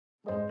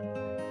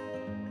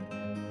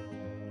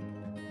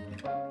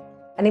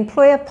An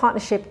employer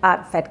partnership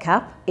at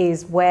Fedcap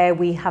is where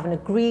we have an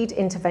agreed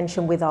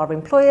intervention with our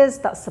employers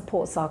that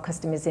supports our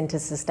customers into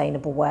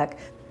sustainable work.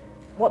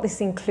 What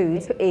this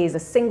includes is a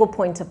single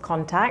point of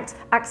contact,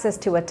 access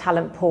to a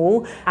talent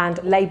pool,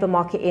 and labour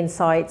market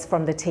insights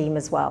from the team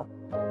as well.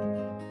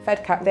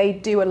 Fedcap, they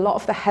do a lot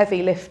of the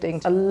heavy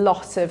lifting, a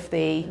lot of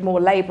the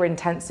more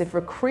labour-intensive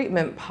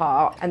recruitment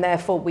part, and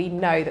therefore we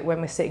know that when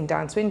we're sitting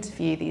down to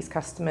interview these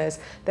customers,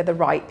 they're the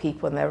right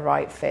people and they're the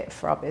right fit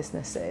for our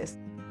businesses.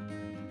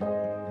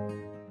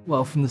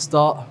 Well, from the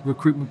start,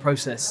 recruitment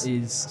process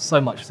is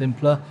so much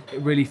simpler.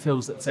 It really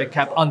feels that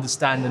Fedcap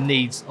understand the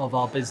needs of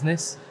our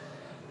business.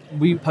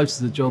 We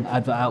posted a job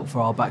advert out for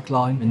our back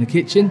line in the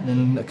kitchen,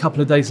 and a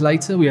couple of days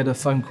later we had a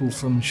phone call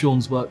from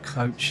Sean's work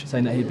coach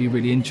saying that he'd be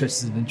really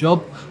interested in the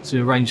job, so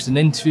we arranged an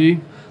interview.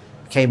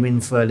 Came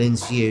in for an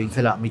interview,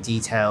 filled out my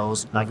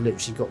details, and I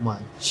literally got my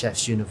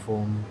chef's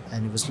uniform,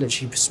 and it was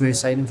literally smooth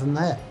sailing from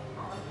there.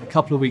 A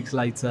couple of weeks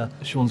later,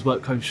 Sean's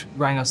work coach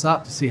rang us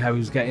up to see how he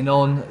was getting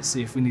on,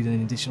 see if we needed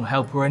any additional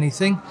help or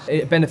anything.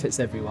 It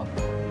benefits everyone.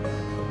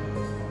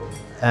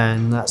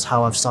 And that's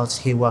how I've started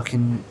here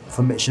working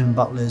for Mitchell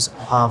Butlers,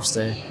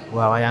 Harvester,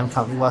 where I am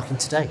currently working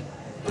today.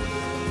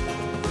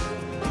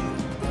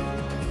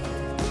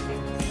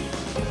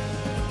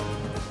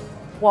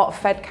 What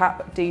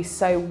Fedcap do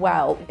so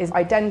well is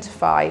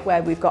identify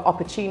where we've got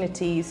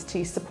opportunities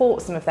to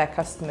support some of their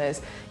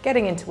customers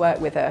getting into work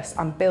with us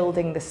and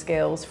building the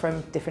skills from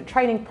different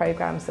training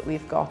programs that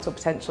we've got or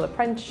potential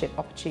apprenticeship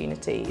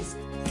opportunities.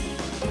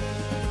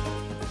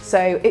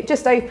 So it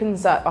just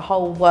opens up a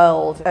whole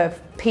world of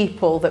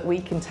people that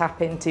we can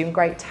tap into and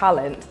great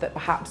talent that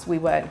perhaps we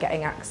weren't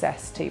getting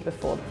access to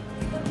before.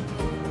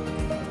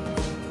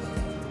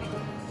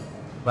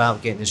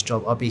 Without getting this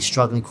job, I'd be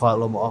struggling quite a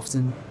lot more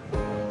often,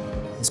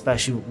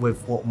 especially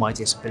with what my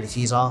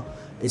disabilities are.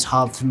 It's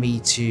hard for me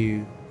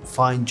to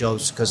find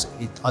jobs because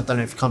I don't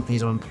know if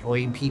companies are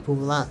employing people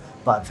with that,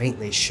 but I think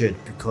they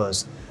should,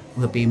 because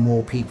there'll be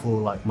more people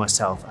like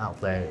myself out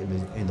there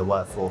in the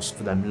workforce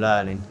for them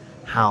learning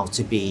how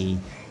to be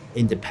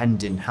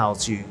independent, how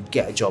to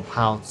get a job,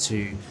 how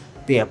to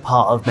be a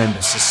part of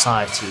member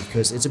society,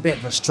 because it's a bit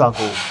of a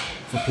struggle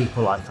for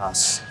people like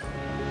us.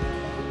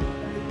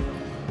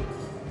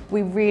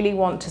 We really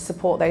want to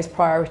support those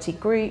priority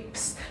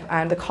groups,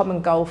 and the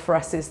common goal for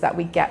us is that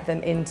we get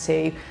them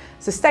into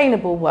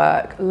sustainable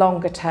work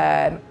longer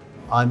term.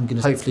 I'm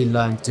going to hopefully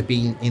learn to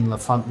be in the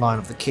front line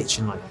of the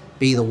kitchen, like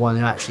be the one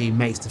who actually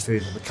makes the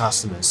food for the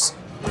customers.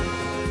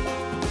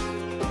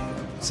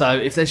 So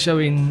if they're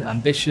showing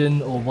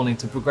ambition or wanting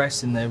to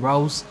progress in their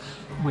roles,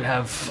 we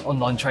have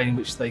online training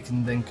which they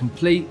can then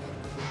complete,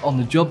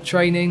 on-the-job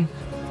training.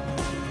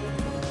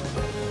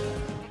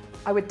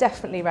 I would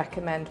definitely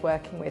recommend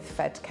working with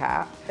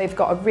Fedcap. They've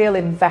got a real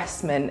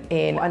investment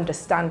in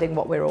understanding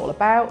what we're all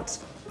about.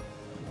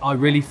 I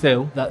really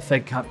feel that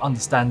Fedcap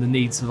understand the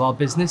needs of our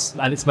business,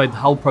 and it's made the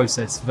whole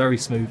process very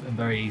smooth and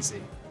very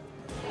easy.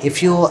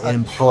 If you're an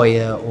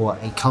employer or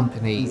a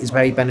company, it's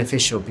very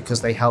beneficial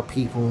because they help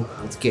people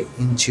to get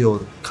into your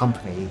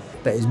company,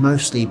 but it's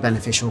mostly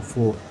beneficial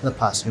for the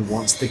person who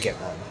wants to get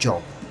that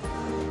job.